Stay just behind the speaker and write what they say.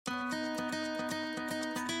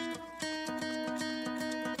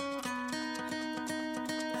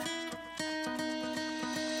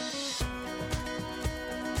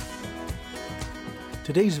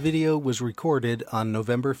Today's video was recorded on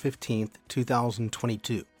November 15th,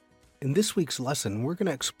 2022. In this week's lesson, we're going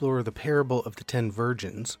to explore the parable of the 10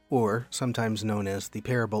 virgins, or sometimes known as the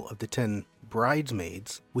parable of the 10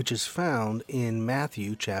 bridesmaids, which is found in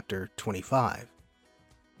Matthew chapter 25.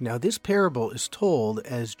 Now, this parable is told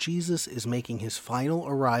as Jesus is making his final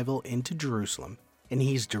arrival into Jerusalem, and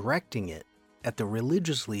he's directing it at the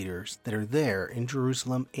religious leaders that are there in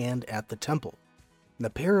Jerusalem and at the temple. The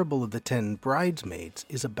parable of the 10 bridesmaids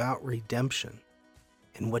is about redemption.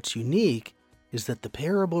 And what's unique is that the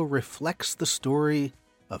parable reflects the story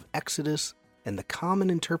of Exodus and the common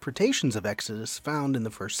interpretations of Exodus found in the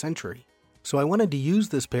first century. So I wanted to use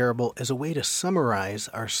this parable as a way to summarize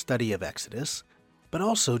our study of Exodus, but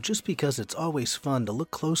also just because it's always fun to look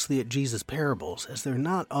closely at Jesus' parables, as they're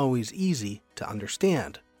not always easy to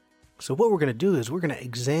understand. So what we're going to do is we're going to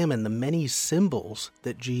examine the many symbols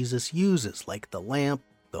that Jesus uses, like the lamp,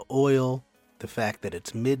 the oil, the fact that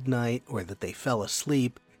it's midnight or that they fell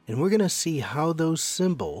asleep, and we're going to see how those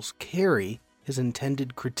symbols carry his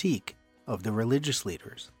intended critique of the religious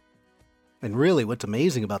leaders. And really what's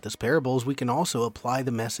amazing about this parable is we can also apply the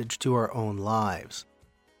message to our own lives.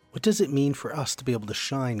 What does it mean for us to be able to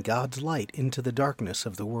shine God's light into the darkness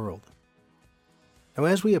of the world? Now,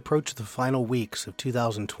 as we approach the final weeks of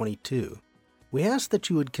 2022, we ask that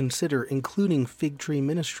you would consider including Fig Tree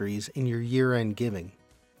Ministries in your year-end giving.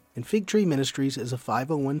 And Fig Tree Ministries is a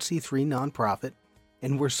 501c3 nonprofit,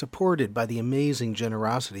 and we're supported by the amazing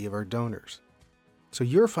generosity of our donors. So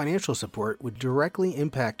your financial support would directly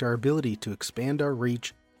impact our ability to expand our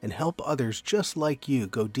reach and help others just like you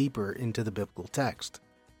go deeper into the biblical text.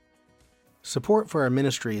 Support for our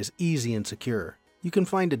ministry is easy and secure. You can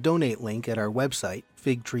find a donate link at our website,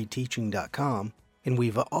 figtreeteaching.com, and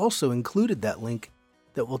we've also included that link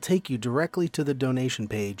that will take you directly to the donation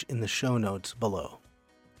page in the show notes below.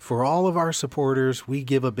 For all of our supporters, we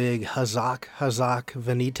give a big Hazak Hazak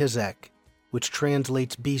Venitezek, which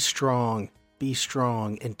translates be strong,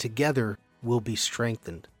 and together we'll be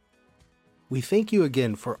strengthened. We thank you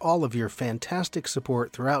again for all of your fantastic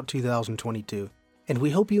support throughout 2022, and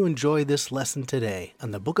we hope you enjoy this lesson today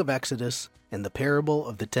on the book of Exodus and the parable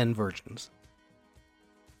of the 10 virgins.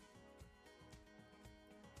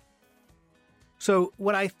 So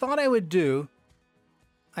what I thought I would do,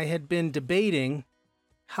 I had been debating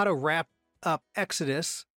how to wrap up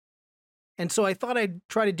Exodus, and so I thought I'd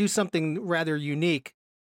try to do something rather unique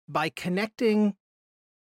by connecting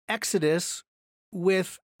Exodus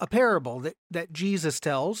with a parable that Jesus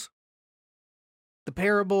tells, the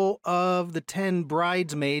parable of the 10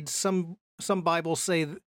 bridesmaids. Some Bibles say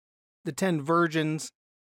the 10 virgins,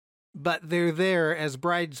 but they're there as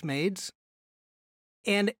bridesmaids.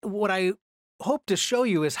 And what I hope to show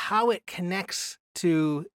you is how it connects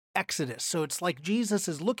to Exodus. So it's like Jesus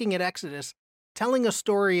is looking at Exodus, telling a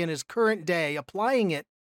story in his current day, applying it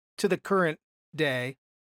to the current day,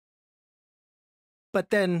 but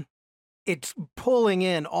then it's pulling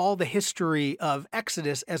in all the history of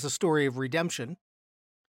Exodus as a story of redemption.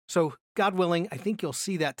 So God willing, I think you'll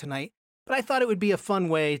see that tonight. But I thought it would be a fun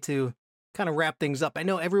way to kind of wrap things up. I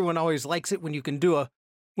know everyone always likes it when you can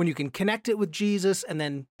connect it with Jesus, and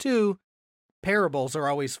then two, parables are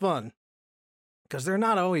always fun because they're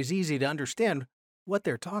not always easy to understand what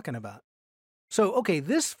they're talking about. So, okay,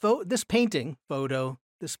 this painting,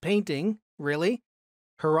 really,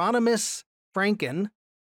 Hieronymus Franken,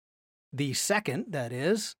 the second, that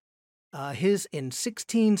is, his in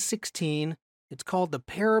 1616, it's called The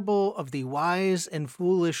Parable of the Wise and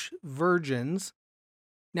Foolish Virgins.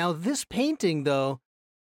 Now, this painting, though,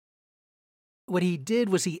 what he did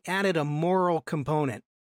was he added a moral component.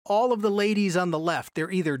 All of the ladies on the left, they're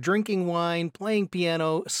either drinking wine, playing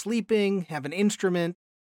piano, sleeping, have an instrument.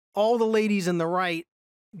 All the ladies on the right,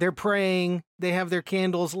 they're praying, they have their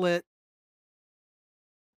candles lit.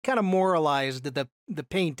 Kind of moralized the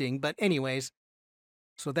painting, but anyways,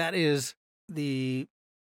 so that is the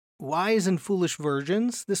Wise and Foolish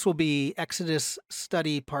Virgins. This will be Exodus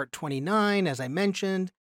study part 29, as I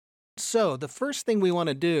mentioned. So the first thing we want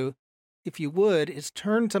to do, if you would, is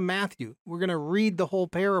turn to Matthew. We're going to read the whole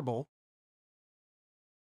parable,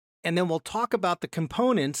 and then we'll talk about the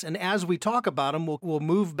components, and as we talk about them, we'll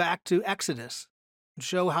move back to Exodus and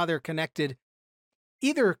show how they're connected,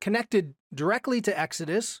 either connected directly to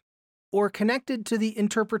Exodus or connected to the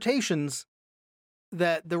interpretations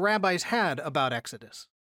that the rabbis had about Exodus.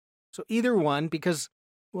 So either one, because,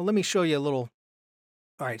 well, let me show you a little.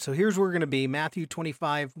 All right, so here's where we're going to be, Matthew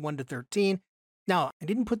 25, 1-13. Now, I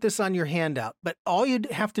didn't put this on your handout, but all you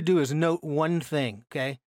have to do is note one thing,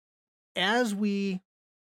 okay? As we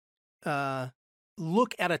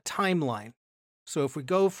look at a timeline, So if we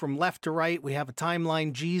go from left to right, we have a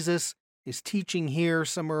timeline. Jesus is teaching here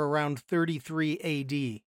somewhere around 33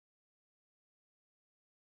 AD.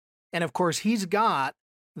 And of course, he's got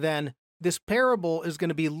then this parable is going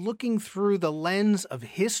to be looking through the lens of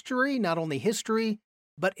history, not only history,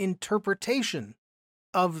 but interpretation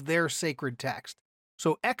of their sacred text.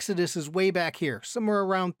 So Exodus is way back here, somewhere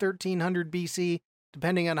around 1300 BC,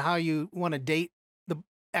 depending on how you want to date the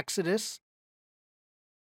Exodus.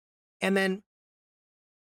 And then,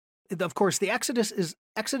 of course, the Exodus is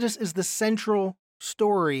the central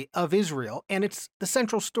story of Israel, and it's the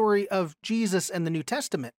central story of Jesus and the New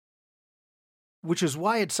Testament, which is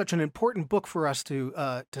why it's such an important book for us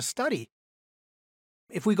to study.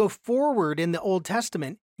 If we go forward in the Old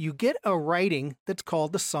Testament, you get a writing that's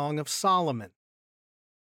called the Song of Solomon.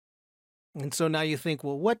 And so now you think,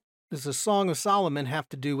 well, what does the Song of Solomon have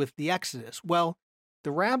to do with the Exodus? Well,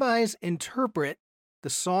 the rabbis interpret the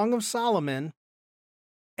Song of Solomon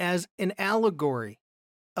as an allegory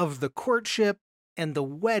of the courtship and the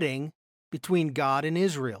wedding between God and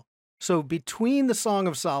Israel. So between the Song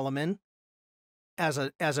of Solomon as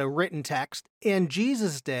a written text and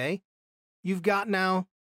Jesus' day, you've got now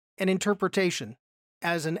an interpretation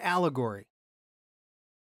as an allegory.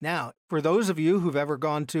 Now, for those of you who've ever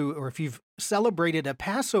gone to, or if you've celebrated a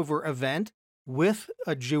Passover event with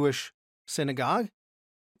a Jewish synagogue,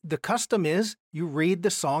 the custom is you read the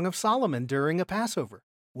Song of Solomon during a Passover.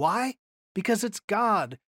 Why? Because it's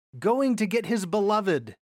God going to get his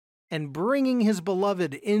beloved and bringing his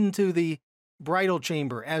beloved into the bridal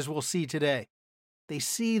chamber, as we'll see today. They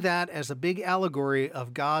see that as a big allegory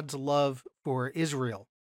of God's love for Israel.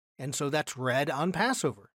 And so that's read on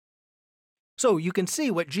Passover. So you can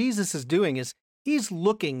see what Jesus is doing is he's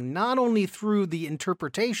looking not only through the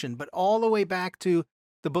interpretation, but all the way back to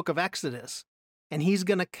the book of Exodus. And he's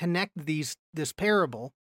going to connect this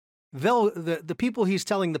parable. The people he's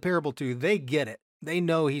telling the parable to, they get it. They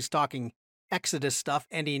know he's talking Exodus stuff,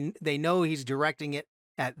 and they know he's directing it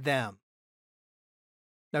at them.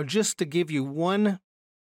 Now, just to give you one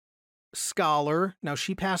scholar, now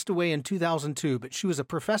she passed away in 2002, but she was a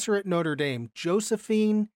professor at Notre Dame,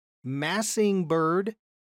 Josephine Massingberd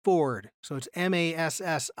Ford. So it's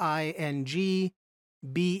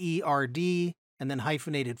MASSINGBERD and then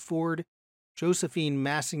hyphenated Ford. Josephine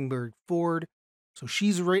Massingberd Ford. So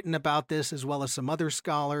she's written about this as well as some other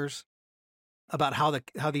scholars about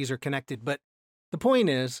how these are connected. But the point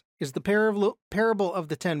is the parable of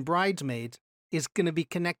the 10 bridesmaids is going to be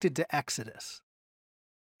connected to Exodus.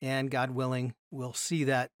 And God willing, we'll see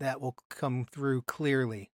that will come through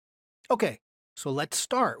clearly. Okay, so let's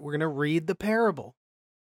start. We're going to read the parable.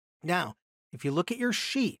 Now, if you look at your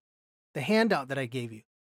sheet, the handout that I gave you,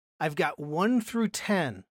 I've got 1 through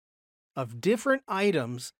 10 of different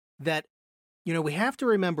items that, we have to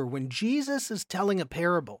remember when Jesus is telling a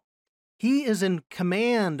parable, he is in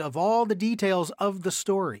command of all the details of the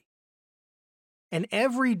story. And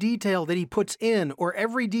every detail that he puts in or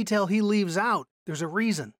every detail he leaves out, there's a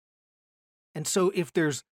reason. And so if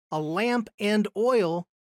there's a lamp and oil,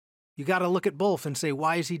 you got to look at both and say,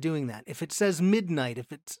 why is he doing that? If it says midnight,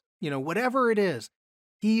 if it's, whatever it is,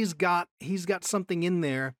 he's got something in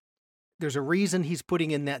there. There's a reason he's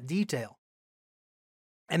putting in that detail.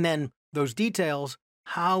 And then those details,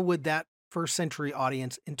 how would that first century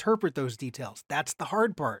audience interpret those details? That's the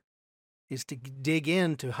hard part, is to dig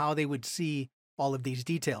into how they would see all of these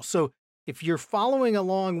details. So if you're following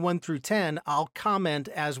along 1 through 10, I'll comment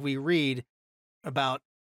as we read about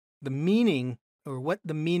the meaning or what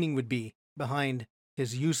the meaning would be behind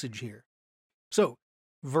his usage here. So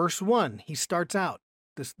verse 1, he starts out,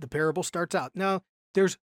 the parable starts out. Now,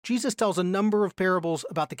 Jesus tells a number of parables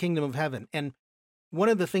about the kingdom of heaven. And one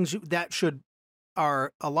of the things that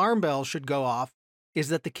our alarm bells should go off is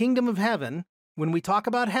that the kingdom of heaven, when we talk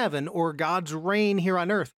about heaven or God's reign here on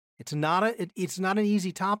earth, it's not an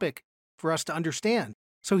easy topic for us to understand.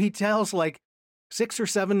 So he tells like 6 or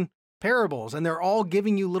 7 parables, and they're all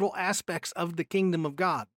giving you little aspects of the kingdom of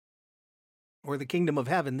God or the kingdom of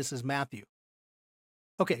heaven. This is Matthew.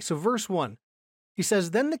 Okay, so verse 1, he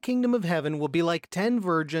says, "Then the kingdom of heaven will be like 10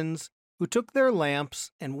 virgins who took their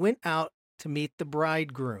lamps and went out to meet the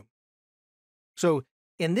bridegroom." So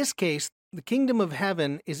in this case, the kingdom of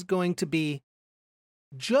heaven is going to be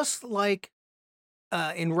just like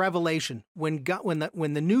in Revelation, when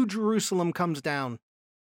the New Jerusalem comes down,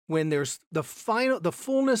 when there's the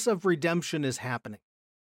fullness of redemption is happening.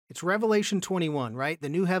 It's Revelation 21, right? The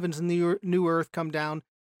new heavens and the new earth come down.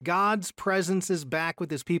 God's presence is back with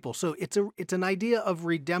his people. So it's an idea of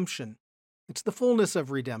redemption. It's the fullness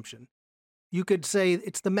of redemption. You could say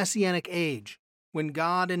it's the Messianic age, when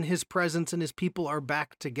God and his presence and his people are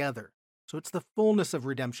back together. So it's the fullness of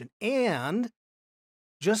redemption. And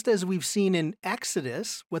just as we've seen in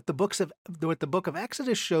Exodus, what the book of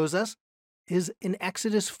Exodus shows us is in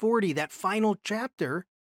Exodus 40, that final chapter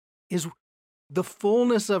is the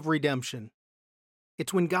fullness of redemption.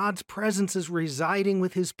 It's when God's presence is residing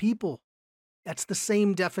with his people. That's the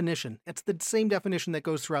same definition. It's the same definition that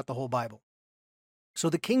goes throughout the whole Bible. So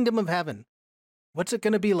the kingdom of heaven, what's it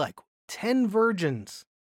going to be like? 10 virgins.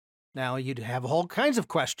 Now you'd have all kinds of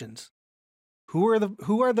questions. Who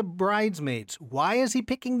are the bridesmaids? Why is he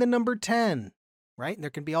picking the number 10? Right? And there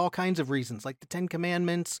can be all kinds of reasons, like the 10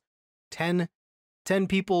 Commandments, 10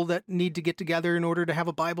 people that need to get together in order to have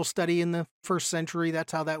a Bible study in the first century.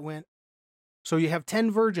 That's how that went. So you have 10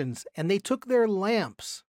 virgins, and they took their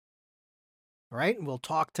lamps. All right? And we'll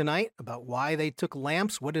talk tonight about why they took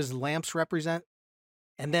lamps. What does lamps represent?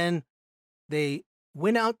 And then they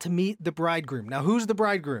went out to meet the bridegroom. Now, who's the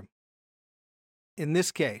bridegroom? In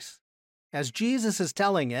this case, as Jesus is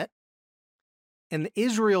telling it, in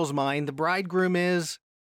Israel's mind, the bridegroom is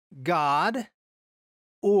God,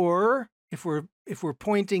 or if we're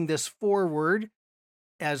pointing this forward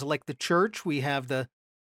as like the church, we have the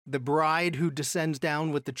bride who descends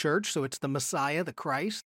down with the church, so it's the Messiah, the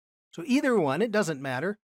Christ. So either one, it doesn't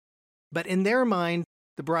matter. But in their mind,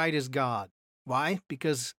 the bride is God. Why?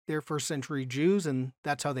 Because they're first century Jews, and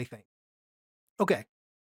that's how they think. Okay,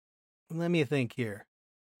 let me think here.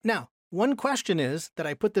 Now, one question is that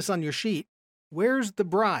I put this on your sheet. Where's the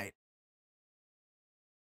bride?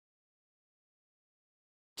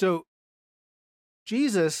 So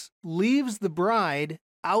Jesus leaves the bride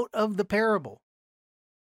out of the parable.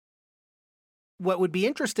 What would be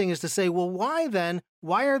interesting is to say, well, why then?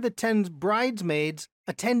 Why are the 10 bridesmaids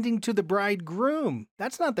attending to the bridegroom?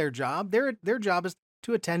 That's not their job. Their job is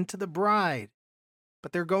to attend to the bride.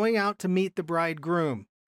 But they're going out to meet the bridegroom.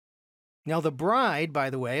 Now, the bride,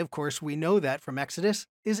 by the way, of course, we know that from Exodus,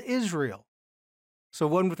 is Israel. So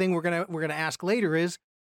one thing we're gonna ask later is,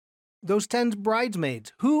 those 10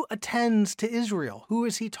 bridesmaids, who attends to Israel? Who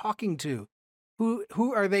is he talking to?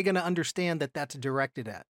 Who are they going to understand that that's directed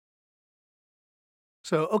at?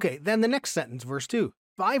 So, okay, then the next sentence, verse 2.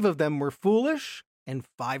 5 of them were foolish, and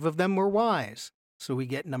 5 of them were wise. So we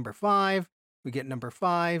get number 5, we get number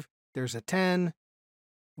 5, there's a 10.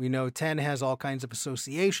 We know 10 has all kinds of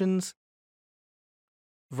associations.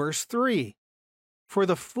 Verse 3. For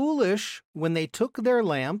the foolish, when they took their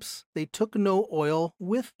lamps, they took no oil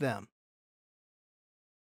with them.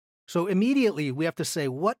 So immediately we have to say,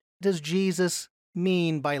 what does Jesus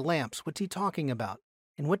mean by lamps? What's he talking about?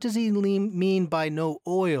 And what does he mean by no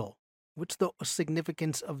oil? What's the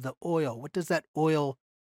significance of the oil? What does that oil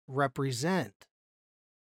represent?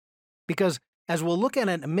 Because as we'll look at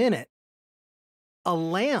in a minute, the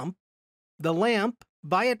lamp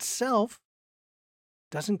by itself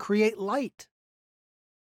doesn't create light.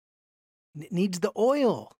 It needs the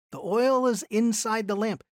oil. The oil is inside the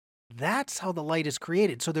lamp. That's how the light is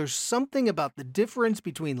created. So there's something about the difference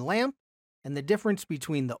between lamp and the difference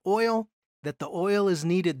between the oil, that the oil is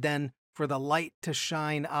needed then for the light to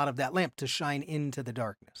shine out of that lamp, to shine into the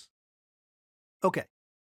darkness. Okay,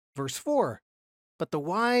 verse 4. But the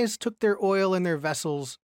wise took their oil in their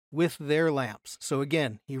vessels with their lamps. So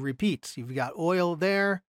again, he repeats, you've got oil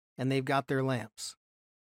there, and they've got their lamps.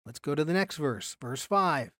 Let's go to the next verse, verse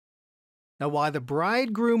 5. Now while the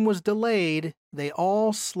bridegroom was delayed, they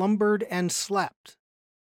all slumbered and slept.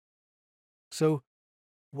 So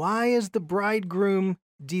why is the bridegroom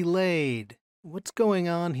delayed? What's going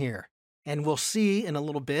on here? And we'll see in a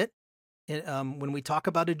little bit, when we talk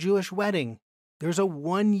about a Jewish wedding, there's a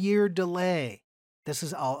 1-year delay.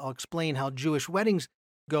 I'll explain how Jewish weddings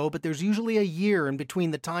go, but there's usually a year in between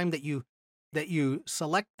the time that you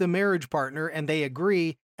select the marriage partner and they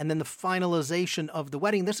agree, and then the finalization of the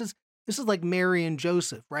wedding. This is like Mary and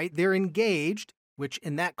Joseph, right? They're engaged, which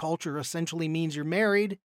in that culture essentially means you're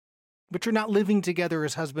married, but you're not living together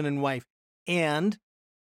as husband and wife. And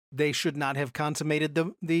they should not have consummated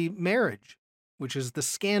the marriage, which is the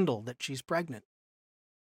scandal that she's pregnant.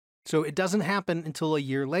 So it doesn't happen until a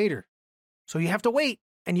year later. So you have to wait,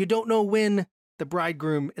 and you don't know when the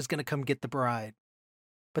bridegroom is going to come get the bride.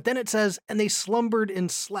 But then it says, and they slumbered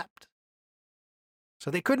and slept.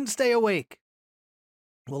 So they couldn't stay awake.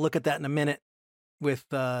 We'll look at that in a minute with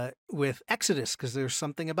Exodus, because there's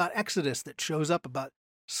something about Exodus that shows up about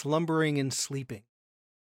slumbering and sleeping.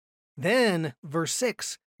 Then, verse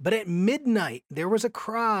 6, but at midnight there was a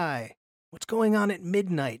cry. What's going on at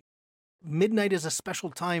midnight? Midnight is a special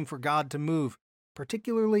time for God to move,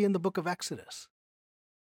 particularly in the book of Exodus.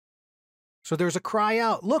 So there's a cry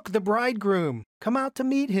out, look, the bridegroom, come out to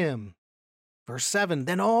meet him. Verse 7,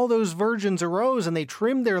 then all those virgins arose and they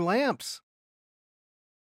trimmed their lamps.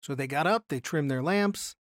 So they got up, they trimmed their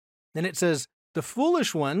lamps. Then it says, the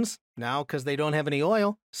foolish ones, now because they don't have any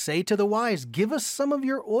oil, say to the wise, give us some of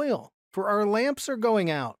your oil, for our lamps are going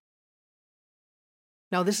out.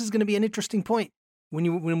 Now this is going to be an interesting point.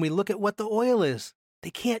 When we look at what the oil is,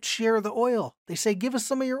 they can't share the oil. They say, give us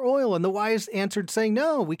some of your oil. And the wise answered saying,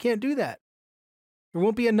 no, we can't do that. There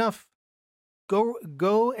won't be enough.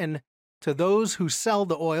 Go and to those who sell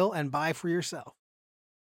the oil and buy for yourself.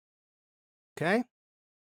 Okay?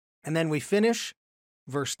 And then we finish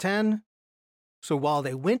verse 10. So while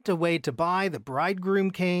they went away to buy, the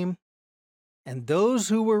bridegroom came, and those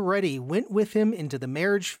who were ready went with him into the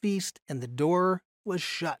marriage feast, and the door was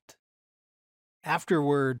shut.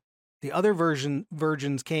 Afterward, the other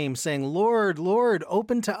virgins came, saying, Lord, Lord,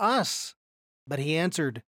 open to us. But he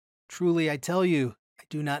answered, truly I tell you, I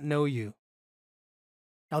do not know you.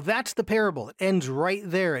 Now that's the parable. It ends right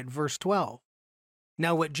there at verse 12.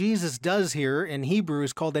 Now what Jesus does here in Hebrew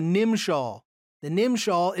is called a nimshal. The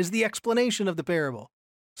nimshal is the explanation of the parable.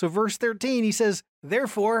 So verse 13, he says,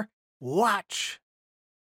 therefore, watch,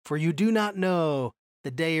 for you do not know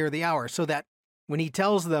the day or the hour. So that when he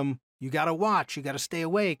tells them, you got to watch, you got to stay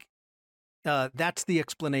awake, that's the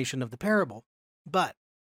explanation of the parable. But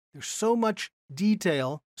there's so much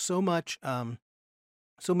detail, so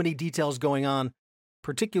many details going on,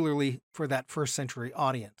 particularly for that first century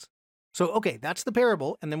audience. So, okay, that's the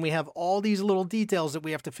parable. And then we have all these little details that we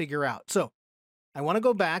have to figure out. So I want to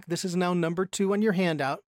go back. This is now number 2 on your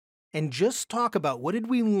handout, and just talk about what did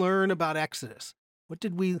we learn about Exodus? What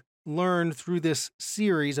did we learn through this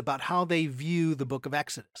series about how they view the book of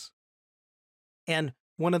Exodus? And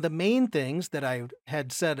one of the main things that I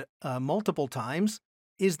had said multiple times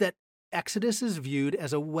is that Exodus is viewed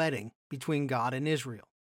as a wedding between God and Israel.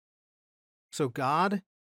 So God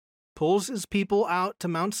pulls his people out to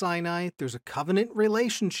Mount Sinai. There's a covenant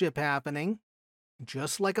relationship happening,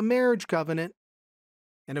 just like a marriage covenant.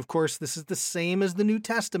 And of course, this is the same as the New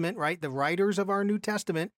Testament, right? The writers of our New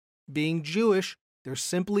Testament, being Jewish, they're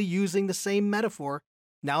simply using the same metaphor.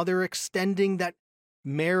 Now they're extending that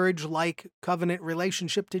marriage-like covenant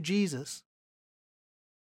relationship to Jesus.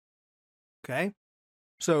 Okay?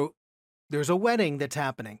 So there's a wedding that's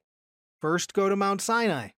happening. First, go to Mount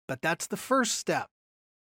Sinai, but that's the first step.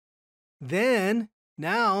 Then,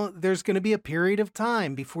 now there's going to be a period of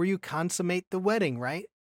time before you consummate the wedding, right?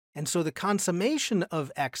 And so the consummation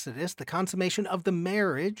of Exodus, the consummation of the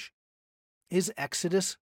marriage, is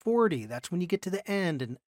Exodus 40. That's when you get to the end,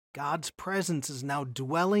 and God's presence is now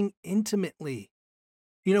dwelling intimately.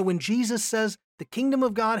 You know, when Jesus says, the kingdom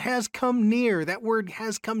of God has come near, that word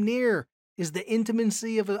has come near is the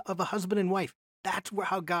intimacy of a husband and wife. That's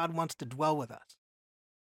how God wants to dwell with us.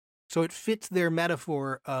 So it fits their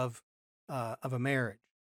metaphor of a marriage.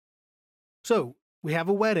 So we have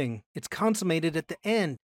a wedding. It's consummated at the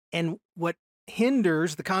end. And what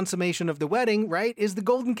hinders the consummation of the wedding, right, is the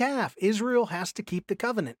golden calf. Israel has to keep the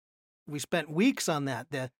covenant. We spent weeks on that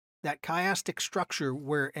chiastic structure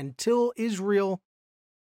where until Israel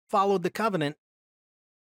followed the covenant,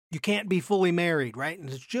 you can't be fully married, right? And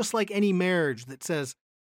it's just like any marriage that says,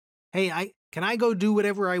 hey, can I go do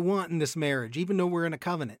whatever I want in this marriage, even though we're in a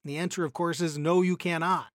covenant? And the answer, of course, is no, you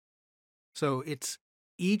cannot. So it's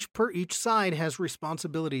each side has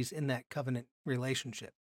responsibilities in that covenant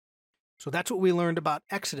relationship. So that's what we learned about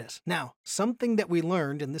Exodus. Now, something that we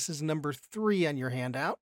learned, and this is number 3 on your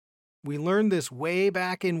handout, we learned this way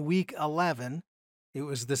back in week 11. It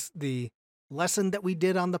was the lesson that we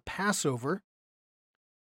did on the Passover,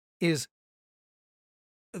 is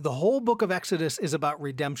the whole book of Exodus is about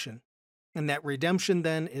redemption. And that redemption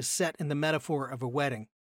then is set in the metaphor of a wedding.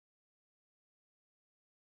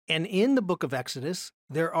 And in the book of Exodus,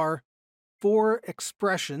 there are 4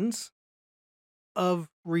 expressions of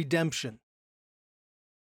redemption.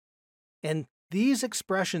 And these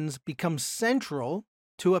expressions become central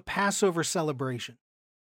to a Passover celebration.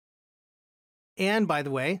 And by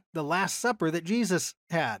the way, the Last Supper that Jesus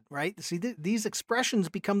had, right? See, these expressions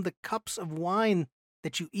become the cups of wine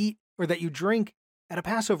that you eat or that you drink at a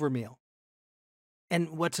Passover meal.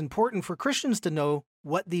 And what's important for Christians to know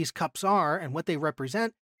what these cups are and what they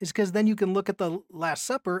represent is because then you can look at the Last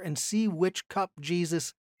Supper and see which cup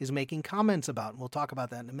Jesus is making comments about. And we'll talk about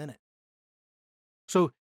that in a minute.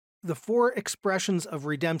 So the 4 expressions of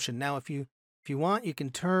redemption. Now, if you want, you can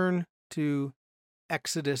turn to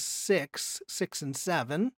Exodus 6 and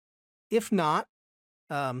 7. If not,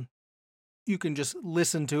 you can just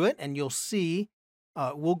listen to it and you'll see.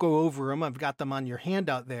 We'll go over them. I've got them on your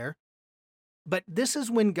handout there. But this is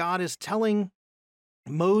when God is telling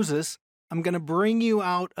Moses, I'm going to bring you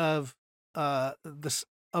out of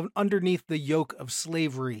underneath the yoke of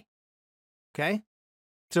slavery. Okay?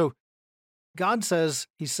 So God says,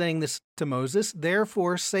 he's saying this to Moses,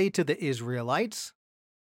 therefore say to the Israelites,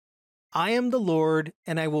 I am the Lord,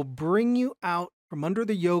 and I will bring you out from under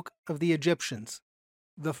the yoke of the Egyptians.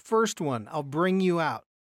 The first one, I'll bring you out.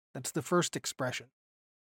 That's the first expression.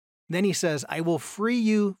 Then he says, I will free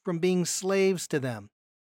you from being slaves to them.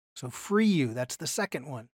 So free you, that's the second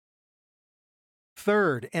one.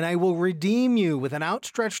 Third, and I will redeem you with an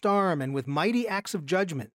outstretched arm and with mighty acts of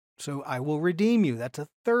judgment. So I will redeem you. That's a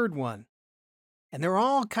third one. And they're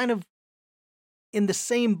all kind of in the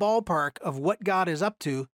same ballpark of what God is up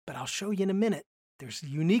to, but I'll show you in a minute. There's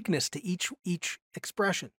uniqueness to each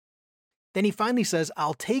expression. Then he finally says,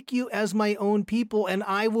 I'll take you as my own people, and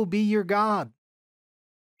I will be your God.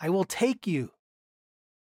 I will take you.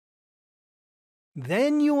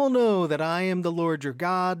 Then you will know that I am the Lord your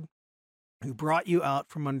God, who brought you out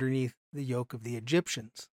from underneath the yoke of the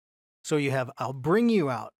Egyptians. So you have, I'll bring you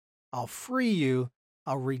out, I'll free you,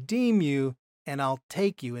 I'll redeem you, and I'll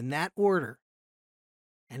take you in that order.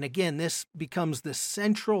 And again, this becomes the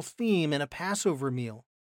central theme in a Passover meal.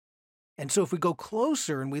 And so if we go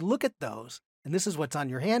closer and we look at those, and this is what's on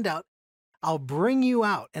your handout, I'll bring you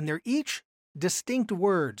out, and they're each distinct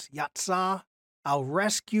words. Yatsah, I'll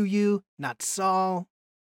rescue you, Natsal.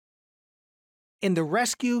 In the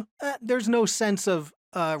rescue, there's no sense of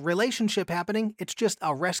relationship happening. It's just,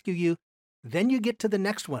 I'll rescue you. Then you get to the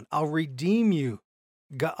next one. I'll redeem you,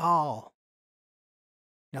 Ga'al.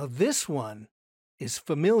 Now this one is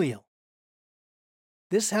familial.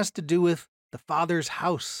 This has to do with the Father's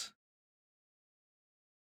house.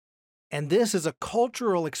 And this is a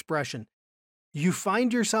cultural expression. You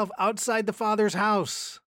find yourself outside the Father's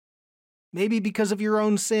house. Maybe because of your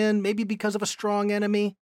own sin, maybe because of a strong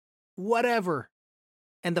enemy, whatever.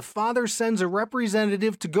 And the Father sends a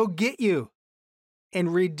representative to go get you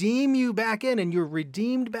and redeem you back in, and you're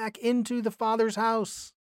redeemed back into the Father's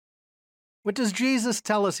house. What does Jesus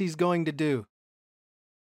tell us he's going to do?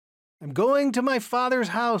 I'm going to my Father's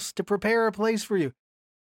house to prepare a place for you.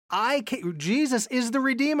 Jesus is the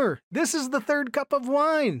Redeemer. This is the third cup of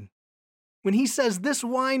wine. When he says this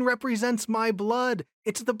wine represents my blood,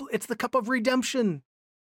 it's the cup of redemption.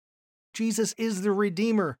 Jesus is the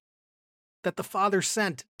Redeemer that the Father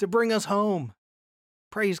sent to bring us home.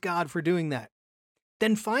 Praise God for doing that.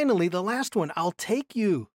 Then finally, the last one, I'll take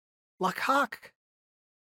you, Lakhak.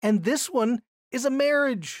 And this one is a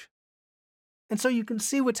marriage. And so you can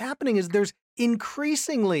see what's happening is there's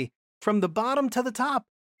increasingly, from the bottom to the top,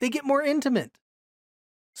 they get more intimate.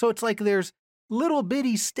 So it's like there's little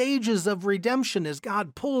bitty stages of redemption as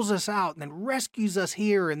God pulls us out and then rescues us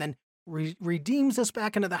here and then redeems us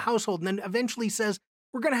back into the household and then eventually says,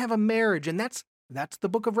 we're going to have a marriage. And that's the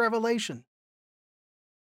book of Revelation.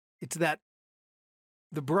 It's that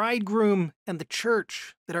the bridegroom and the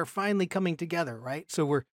church that are finally coming together, right?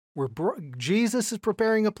 So Jesus is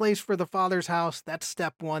preparing a place for the Father's house. That's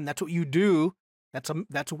step one. That's what you do.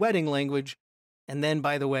 That's wedding language. And then,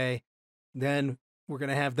 by the way, then we're going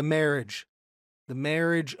to have the marriage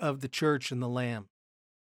of the church and the Lamb.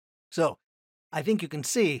 So I think you can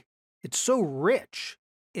see it's so rich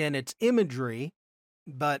in its imagery,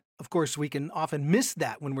 but of course we can often miss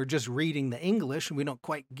that when we're just reading the English and we don't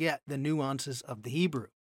quite get the nuances of the Hebrew.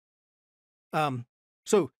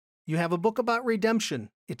 So you have a book about redemption.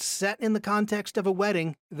 It's set in the context of a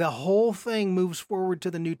wedding. The whole thing moves forward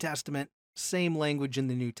to the New Testament, same language in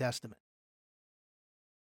the New Testament.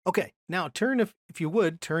 Okay, now if you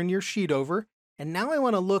would, turn your sheet over. And now I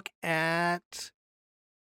want to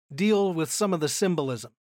deal with some of the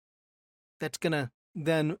symbolism. That's going to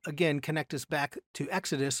then, again, connect us back to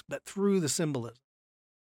Exodus, but through the symbolism.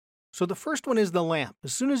 So the first one is the lamp.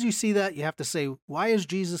 As soon as you see that, you have to say, why is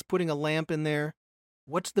Jesus putting a lamp in there?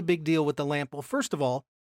 What's the big deal with the lamp? Well, first of all,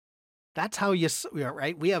 that's how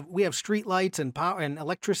right? We have street lights and power and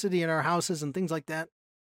electricity in our houses and things like that.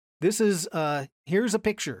 This is, here's a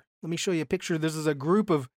picture. Let me show you a picture. This is a group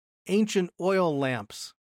of ancient oil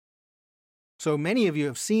lamps. So many of you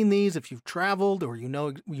have seen these if you've traveled or you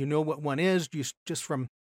know what one is just from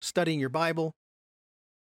studying your Bible.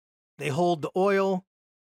 They hold the oil.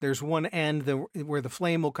 There's one end where the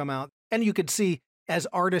flame will come out. And you could see as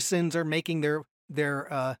artisans are making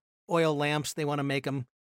their oil lamps, they want to make them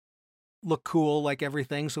look cool like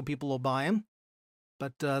everything so people will buy them.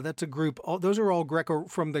 But that's a group. Those are all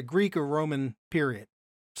from the Greek or Roman period.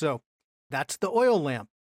 So that's the oil lamp.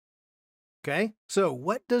 Okay, so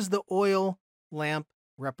what does the oil lamp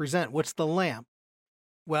represent? What's the lamp?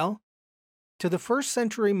 Well, to the first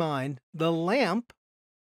century mind, the lamp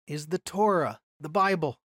is the Torah, the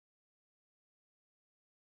Bible.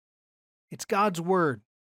 It's God's word.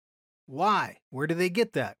 Why? Where do they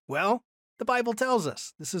get that? Well, the Bible tells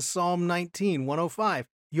us. This is Psalm 19, 105.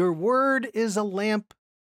 Your word is a lamp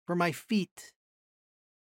for my feet.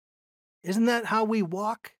 Isn't that how we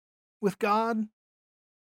walk with God?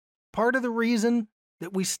 Part of the reason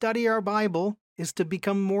that we study our Bible is to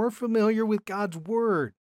become more familiar with God's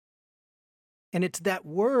word. And it's that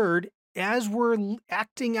word, as we're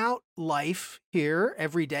acting out life here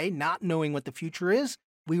every day, not knowing what the future is,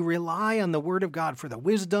 we rely on the word of God for the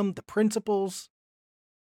wisdom, the principles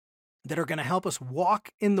that are going to help us walk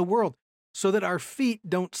in the world so that our feet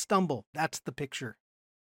don't stumble. That's the picture.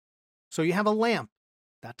 So you have a lamp.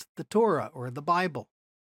 That's the Torah or the Bible.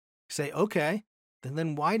 You say, okay,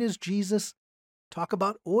 then why does Jesus talk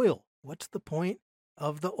about oil? What's the point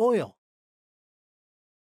of the oil?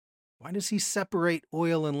 Why does he separate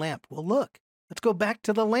oil and lamp? Well, look, let's go back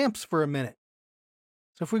to the lamps for a minute.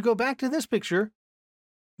 So if we go back to this picture,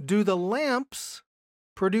 do the lamps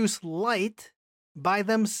produce light by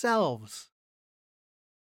themselves?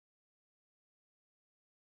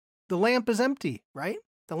 The lamp is empty, right?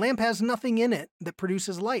 The lamp has nothing in it that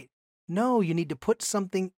produces light. No, you need to put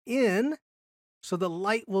something in so the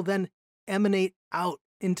light will then emanate out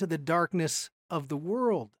into the darkness of the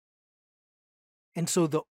world. And so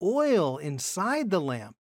the oil inside the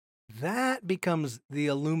lamp, that becomes the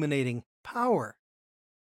illuminating power.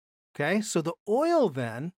 Okay, so the oil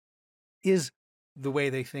then is the way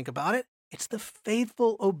they think about it. It's the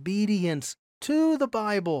faithful obedience to the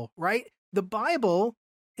Bible, right? The Bible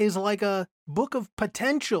is like a book of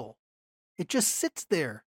potential. It just sits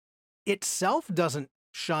there. Itself doesn't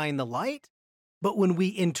shine the light, but when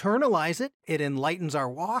we internalize it, it enlightens our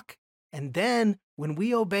walk. And then when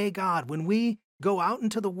we obey God, when we go out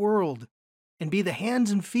into the world and be the hands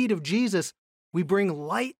and feet of Jesus, we bring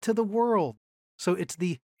light to the world. So it's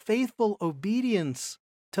the faithful obedience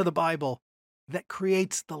to the Bible that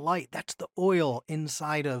creates the light. That's the oil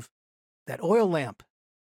inside of that oil lamp.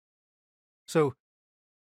 So,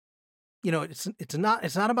 it's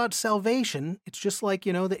not about salvation. It's just like,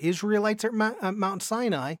 the Israelites at Mount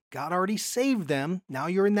Sinai. God already saved them. Now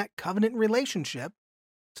you're in that covenant relationship.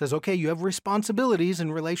 It says, okay, you have responsibilities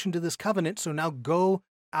in relation to this covenant, so now go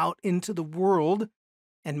out into the world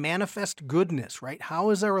and manifest goodness, right?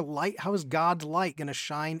 How is God's light going to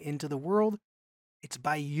shine into the world? It's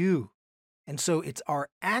by you. And so it's our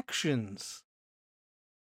actions.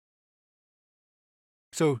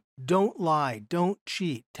 So don't lie, don't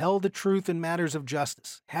cheat, tell the truth in matters of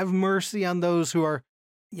justice. Have mercy on those who are,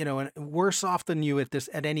 worse off than you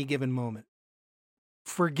at any given moment.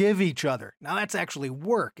 Forgive each other. Now that's actually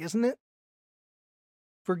work, isn't it?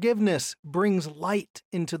 Forgiveness brings light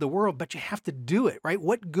into the world, but you have to do it, right?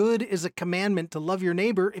 What good is a commandment to love your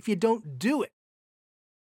neighbor if you don't do it?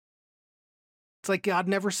 It's like God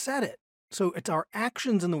never said it. So it's our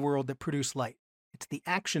actions in the world that produce light. It's the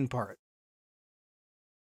action part.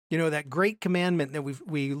 That great commandment that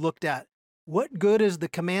we looked at. What good is the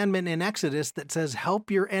commandment in Exodus that says,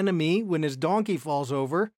 help your enemy when his donkey falls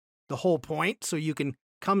over? The whole point, so you can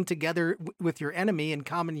come together with your enemy in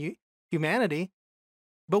common humanity.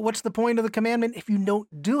 But what's the point of the commandment if you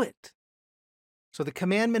don't do it? So the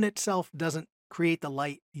commandment itself doesn't create the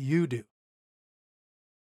light, you do.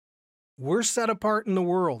 We're set apart in the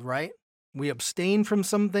world, right? We abstain from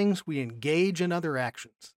some things, we engage in other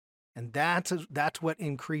actions. And that's what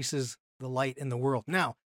increases the light in the world.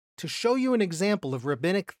 Now, to show you an example of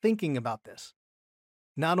rabbinic thinking about this,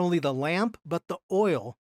 not only the lamp, but the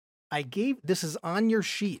oil, this is on your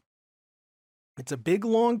sheet. It's a big,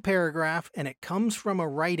 long paragraph, and it comes from a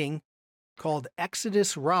writing called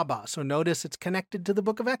Exodus Rabbah. So notice it's connected to the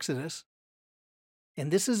book of Exodus.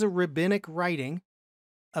 And this is a rabbinic writing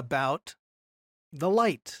about the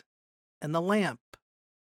light and the lamp.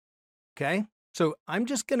 Okay? So I'm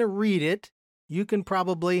just going to read it. You're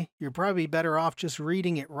probably better off just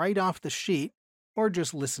reading it right off the sheet or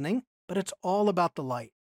just listening, but it's all about the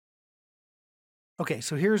light. Okay,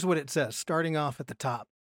 so here's what it says, starting off at the top.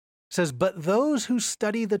 It says, but those who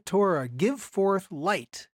study the Torah give forth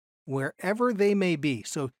light wherever they may be.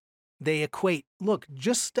 So they equate, look,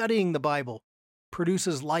 just studying the Bible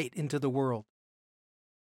produces light into the world.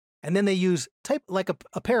 And then they use like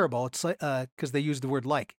a parable. It's like, because they use the word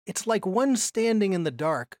like. It's like one standing in the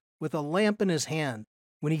dark with a lamp in his hand.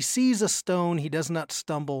 When he sees a stone, he does not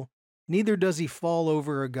stumble, neither does he fall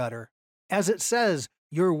over a gutter. As it says,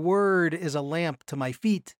 your word is a lamp to my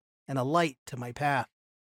feet and a light to my path.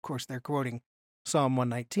 Of course, they're quoting Psalm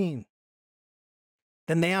 119.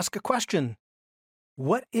 Then they ask a question.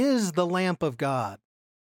 What is the lamp of God?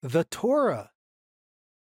 The Torah,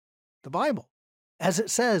 the Bible. As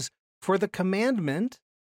it says, for the commandment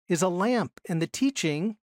is a lamp, and the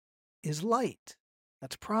teaching is light.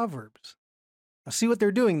 That's Proverbs. Now see what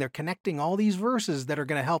they're doing. They're connecting all these verses that are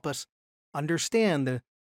going to help us understand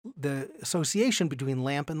the association between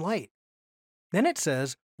lamp and light. Then it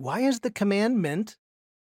says, why is the commandment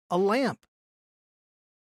a lamp?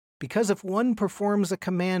 Because if one performs a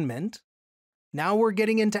commandment, now we're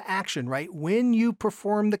getting into action, right? When you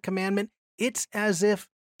perform the commandment, it's as if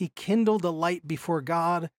he kindled a light before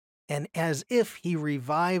God and as if he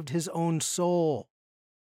revived his own soul.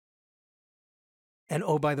 And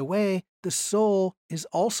oh, by the way, the soul is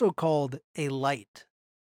also called a light.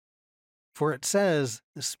 For it says,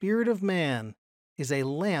 the spirit of man is a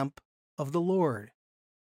lamp of the Lord.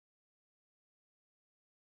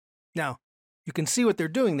 Now, you can see what they're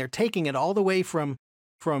doing. They're taking it all the way from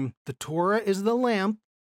the Torah is the lamp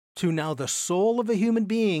to now the soul of a human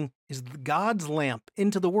being is God's lamp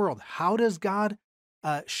into the world. How does God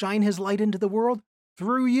shine his light into the world?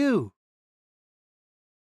 Through you.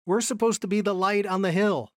 We're supposed to be the light on the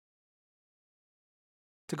hill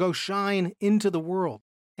to go shine into the world.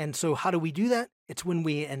 And so how do we do that? It's when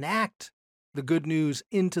we enact the good news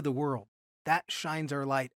into the world. That shines our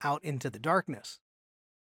light out into the darkness.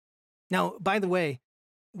 Now, by the way,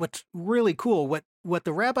 what's really cool, what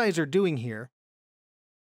the rabbis are doing here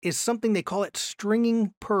is something they call it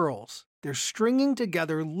stringing pearls. They're stringing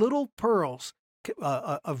together little pearls,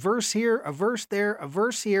 a verse here, a verse there, a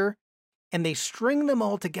verse here, and they string them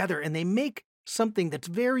all together and they make something that's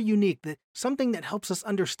very unique, something that helps us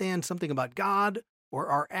understand something about God or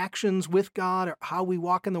our actions with God or how we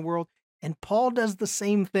walk in the world. And Paul does the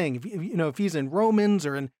same thing. If he's in Romans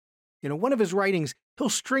or in one of his writings, he'll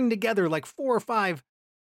string together like 4 or 5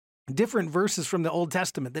 different verses from the Old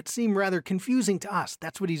Testament that seem rather confusing to us.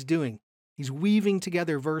 That's what he's doing. He's weaving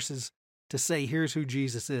together verses to say, here's who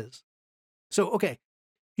Jesus is. So, okay,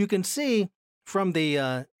 you can see from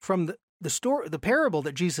the story, the parable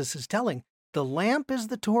that Jesus is telling, the lamp is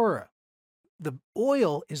the Torah. The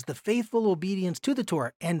oil is the faithful obedience to the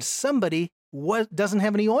Torah. And somebody doesn't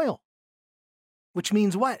have any oil, which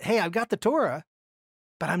means what? Hey, I've got the Torah,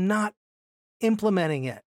 but I'm not implementing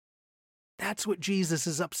it. That's what Jesus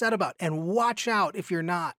is upset about. And watch out if you're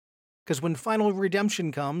not, because when final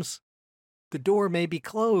redemption comes, the door may be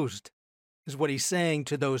closed, is what he's saying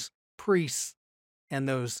to those priests and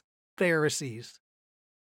those Pharisees.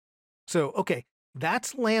 So, okay,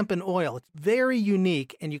 that's lamp and oil. It's very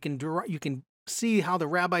unique, and you can see how the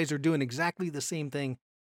rabbis are doing exactly the same thing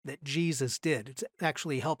that Jesus did. It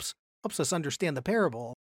actually helps us understand the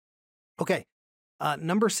parable. Okay,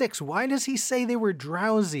 number 6, why does he say they were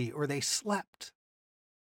drowsy or they slept?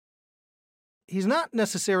 He's not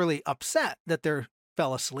necessarily upset that they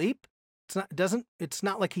fell asleep. It's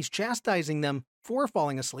not like he's chastising them for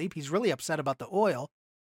falling asleep. He's really upset about the oil.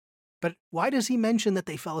 But why does he mention that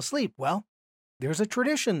they fell asleep? Well, there's a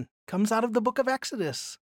tradition, comes out of the book of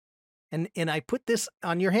Exodus. And I put this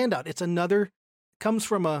on your handout. Comes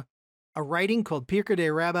from a writing called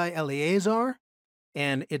Pirkei Rabbi Eliezer,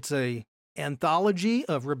 and it's a anthology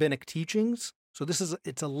of rabbinic teachings. So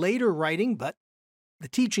it's a later writing, but the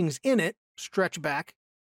teachings in it stretch back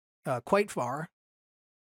quite far.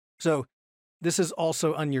 So this is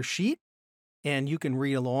also on your sheet, and you can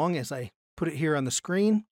read along as I put it here on the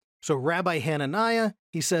screen. So Rabbi Hananiah,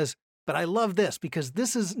 he says, but I love this because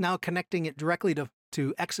this is now connecting it directly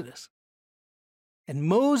to Exodus. And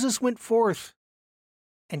Moses went forth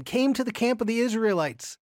and came to the camp of the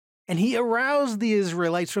Israelites, and he aroused the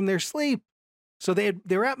Israelites from their sleep. So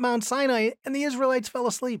they're at Mount Sinai, and the Israelites fell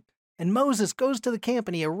asleep. And Moses goes to the camp,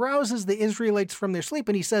 and he arouses the Israelites from their sleep,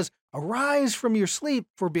 and he says, arise from your sleep,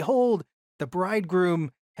 for behold, the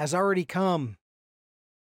bridegroom has already come.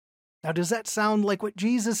 Now, does that sound like what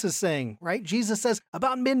Jesus is saying, right? Jesus says,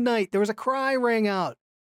 about midnight, there was a cry rang out.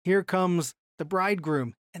 Here comes the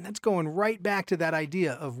bridegroom. And that's going right back to that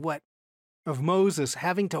idea of Moses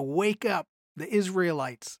having to wake up the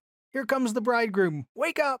Israelites. Here comes the bridegroom.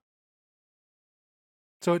 Wake up.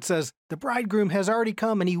 So it says, the bridegroom has already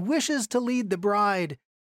come, and he wishes to lead the bride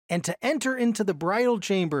and to enter into the bridal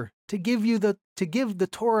chamber to give the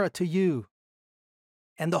Torah to you.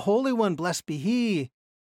 And the Holy One, blessed be he,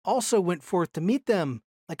 also went forth to meet them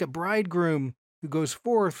like a bridegroom who goes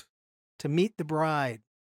forth to meet the bride.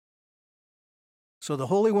 So the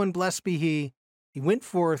Holy One, blessed be he went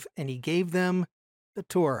forth and he gave them the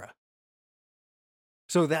Torah.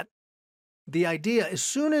 So that the idea, as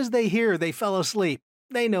soon as they hear they fell asleep,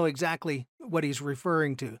 they know exactly what he's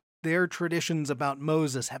referring to. Their traditions about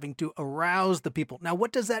Moses having to arouse the people. Now,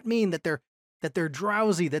 what does that mean that they're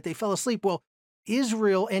drowsy, that they fell asleep? Well,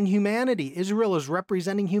 Israel and humanity. Israel is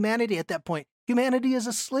representing humanity at that point. Humanity is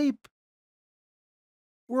asleep.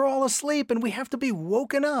 We're all asleep and we have to be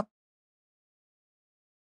woken up.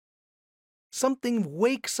 Something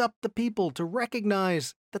wakes up the people to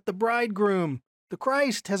recognize that the bridegroom, the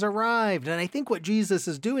Christ, has arrived. And I think what Jesus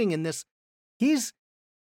is doing in this, he's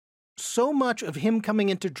so much of him coming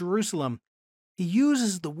into Jerusalem, he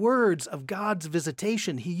uses the words of God's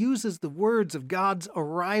visitation. He uses the words of God's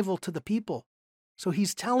arrival to the people. So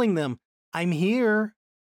he's telling them, I'm here,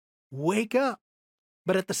 wake up.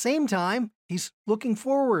 But at the same time, he's looking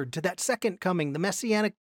forward to that second coming, the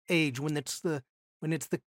Messianic age, when it's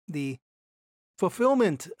the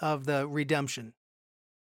fulfillment of the redemption.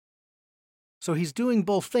 So he's doing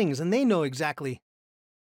both things, and they know exactly.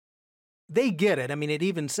 They get it. I mean, it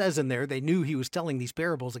even says in there, they knew he was telling these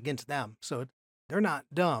parables against them. So they're not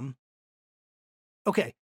dumb.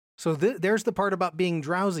 Okay, so there's the part about being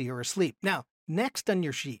drowsy or asleep. Now, next on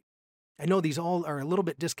your sheet, I know these all are a little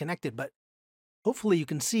bit disconnected, but hopefully you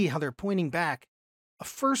can see how they're pointing back. A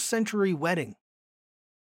first century wedding.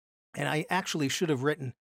 And I actually should have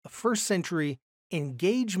written a first century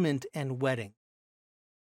engagement and wedding.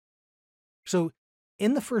 So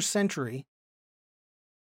in the first century,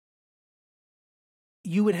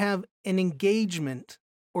 you would have an engagement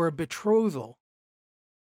or a betrothal,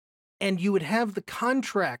 and you would have the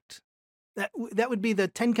contract. That would be the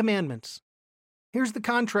 10 Commandments. Here's the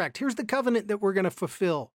contract. Here's the covenant that we're going to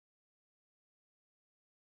fulfill.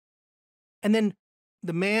 And then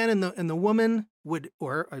the man and the woman would,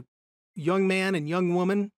 or a young man and young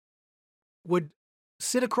woman would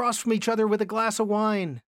sit across from each other with a glass of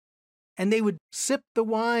wine, and they would sip the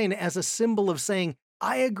wine as a symbol of saying,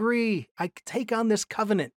 I agree, I take on this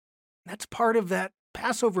covenant. That's part of that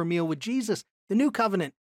Passover meal with Jesus, the new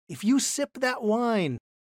covenant. If you sip that wine,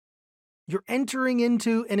 you're entering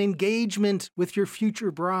into an engagement with your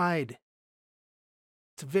future bride.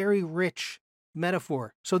 It's a very rich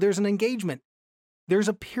metaphor. So there's an engagement. There's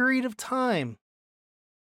a period of time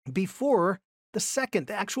before the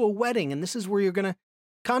actual wedding, and this is where you're going to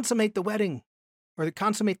consummate the wedding or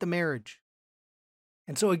consummate the marriage.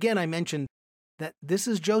 And so again, I mentioned that this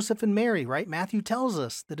is Joseph and Mary, right? Matthew tells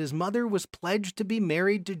us that his mother was pledged to be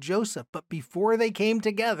married to Joseph, but before they came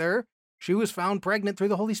together, she was found pregnant through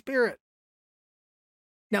the Holy Spirit.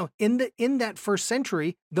 Now, in that first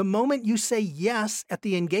century, the moment you say yes at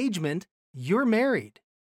the engagement, you're married.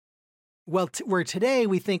 Well, where today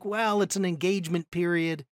we think, well, it's an engagement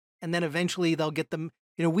period, and then eventually they'll get them.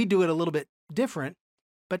 We do it a little bit different,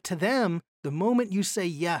 but to them, the moment you say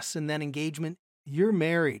yes in that engagement, you're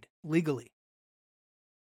married legally.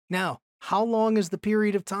 Now, how long is the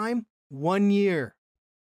period of time? 1 year.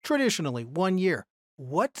 Traditionally, 1 year.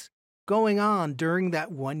 What's going on during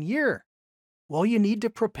that 1 year? Well, you need to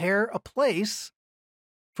prepare a place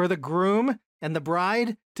for the groom and the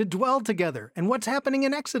bride to dwell together. And what's happening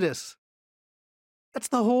in Exodus? That's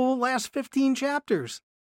the whole last 15 chapters.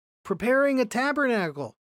 Preparing a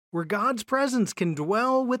tabernacle where God's presence can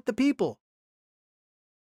dwell with the people.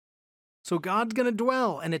 So God's going to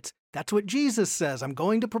dwell, and that's what Jesus says. I'm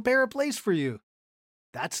going to prepare a place for you.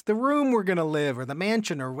 That's the room we're going to live, or the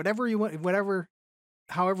mansion, or whatever you want,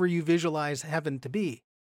 however you visualize heaven to be.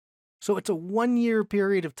 So it's a 1 year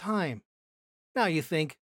period of time. Now you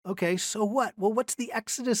think, okay, so what? Well, what's the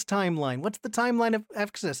Exodus timeline? What's the timeline of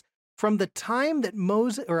Exodus? From the time that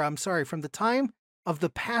from the time of the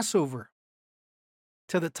Passover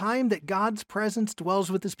to the time that God's presence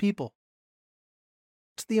dwells with his people.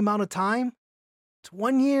 What's the amount of time? It's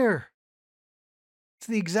 1 year. It's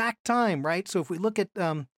the exact time, right? So if we look at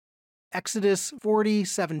Exodus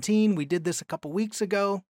 40:17, we did this a couple weeks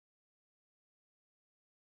ago.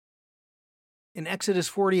 In Exodus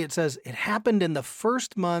 40, it says, it happened in the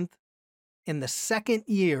first month in the second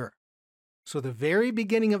year. So the very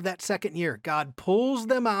beginning of that second year, God pulls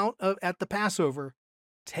them out at the Passover,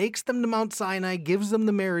 takes them to Mount Sinai, gives them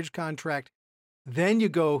the marriage contract. Then you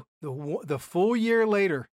go the full year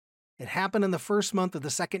later. It happened in the first month of the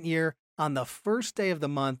second year on the first day of the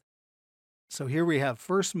month. So here we have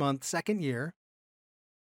first month, second year,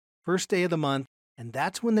 first day of the month, and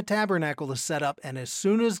that's when the tabernacle is set up. And as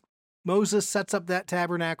soon as Moses sets up that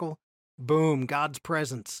tabernacle, boom, God's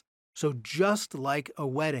presence. So just like a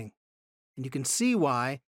wedding. And you can see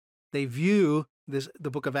why they view the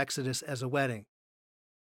book of Exodus as a wedding.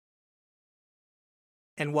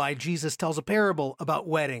 And why Jesus tells a parable about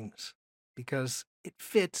weddings, because it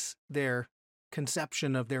fits their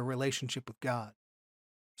conception of their relationship with God.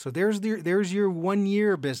 So there's your 1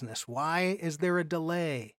 year business. Why is there a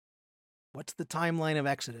delay? What's the timeline of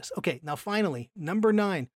Exodus? Okay, now finally, number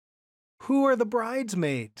 9. Who are the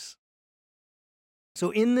bridesmaids?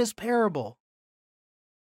 So in this parable,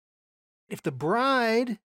 if the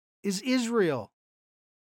bride is Israel,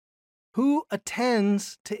 Who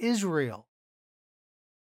attends to Israel?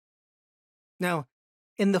 Now,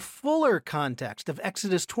 in the fuller context of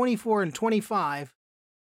Exodus 24 and 25,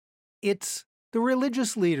 it's the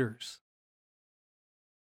religious leaders.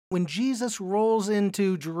 When Jesus rolls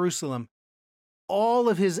into Jerusalem, all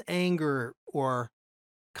of his anger or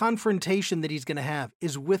confrontation that he's going to have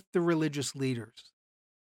is with the religious leaders.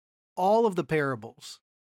 All of the parables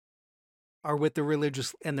are with the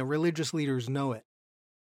religious, and the religious leaders know it.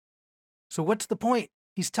 So what's the point?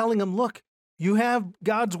 He's telling them, look, you have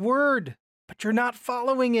God's word, but you're not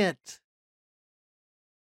following it.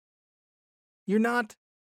 He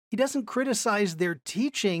doesn't criticize their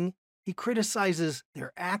teaching, he criticizes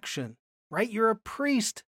their action, right? You're a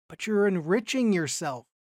priest, but you're enriching yourself.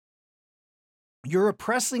 You're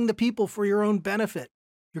oppressing the people for your own benefit.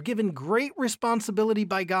 You're given great responsibility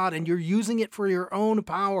by God, and you're using it for your own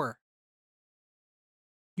power.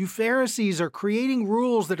 You Pharisees are creating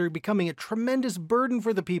rules that are becoming a tremendous burden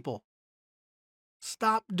for the people.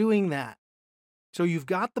 Stop doing that. So you've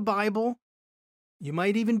got the Bible. You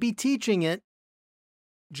might even be teaching it.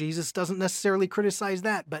 Jesus doesn't necessarily criticize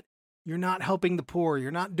that, but you're not helping the poor.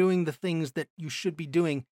 You're not doing the things that you should be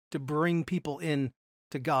doing to bring people in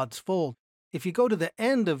to God's fold. If you go to the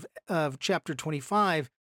end of chapter 25,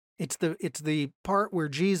 it's the part where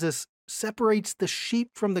Jesus separates the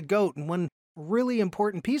sheep from the goat. And one really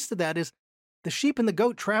important piece to that is the sheep and the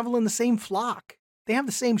goat travel in the same flock. They have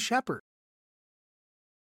the same shepherd.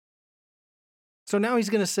 So now he's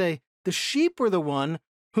going to say, the sheep were the one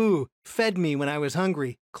who fed me when I was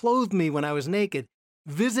hungry, clothed me when I was naked,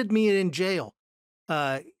 visited me in jail,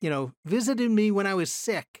 visited me when I was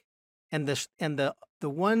sick. And the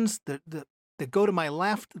ones that go to my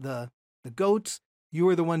left, the goats, you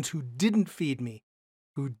are the ones who didn't feed me,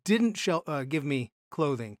 who didn't give me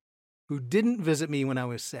clothing, who didn't visit me when I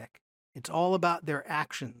was sick. It's all about their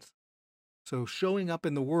actions. So showing up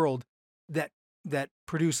in the world that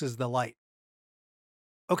produces the light.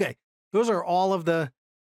 Okay, those are all of the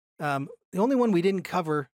only one we didn't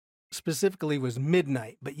cover specifically was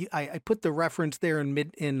midnight, but I put the reference there in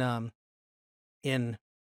the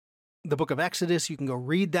book of Exodus. You can go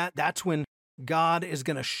read that. That's when God is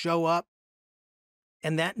going to show up.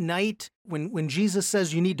 And that night, when Jesus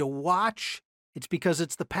says you need to watch, it's because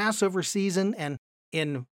it's the Passover season. And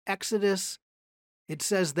in Exodus, it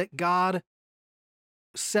says that God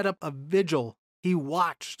set up a vigil. He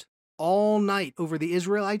watched all night over the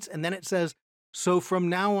Israelites. And then it says, so from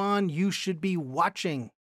now on, you should be watching.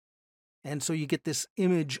 And so you get this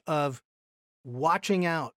image of watching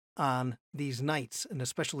out on these nights, and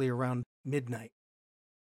especially around midnight.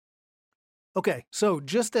 Okay, so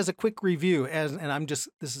just as a quick review, this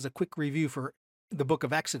is a quick review for the book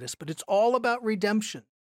of Exodus, but it's all about redemption.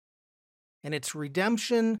 And it's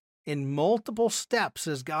redemption in multiple steps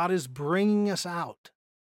as God is bringing us out.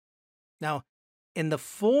 Now, in the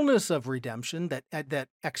fullness of redemption that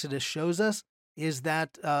Exodus shows us is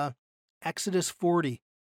that Exodus 40,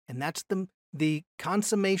 and that's the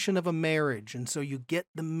consummation of a marriage. And so you get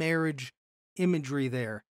the marriage imagery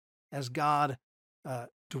there as God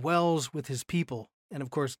dwells with his people. And of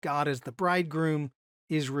course, God is the bridegroom,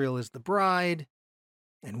 Israel is the bride.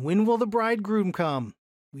 And when will the bridegroom come?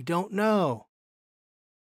 We don't know.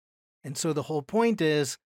 And so the whole point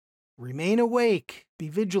is, remain awake, be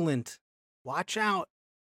vigilant, watch out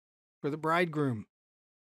for the bridegroom.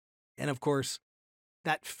 And of course,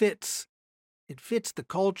 it fits the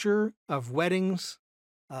culture of weddings.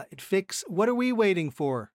 What are we waiting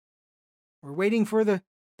for? We're waiting for the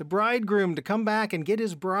bridegroom to come back and get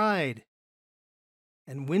his bride.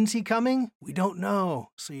 And when's he coming? We don't know.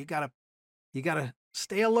 So you gotta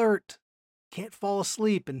stay alert. Can't fall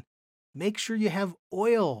asleep, and make sure you have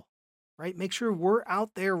oil, right? Make sure we're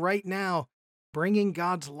out there right now bringing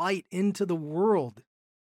God's light into the world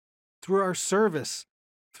through our service,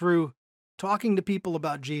 through talking to people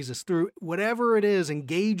about Jesus, through whatever it is,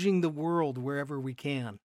 engaging the world wherever we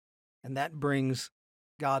can. And that brings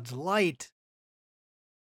God's light.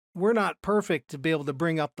 We're not perfect to be able to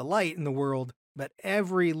bring up the light in the world, but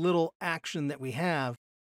every little action that we have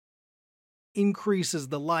increases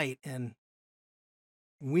the light, and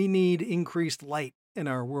we need increased light in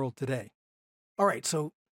our world today. All right,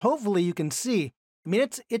 so hopefully you can see,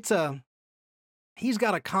 he's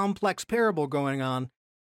got a complex parable going on,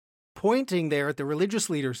 pointing there at the religious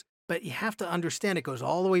leaders, but you have to understand it goes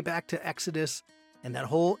all the way back to Exodus and that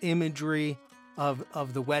whole imagery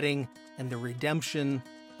of the wedding and the redemption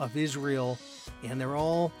of Israel. And they're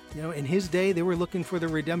all, in his day, they were looking for the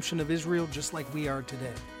redemption of Israel just like we are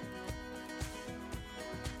today.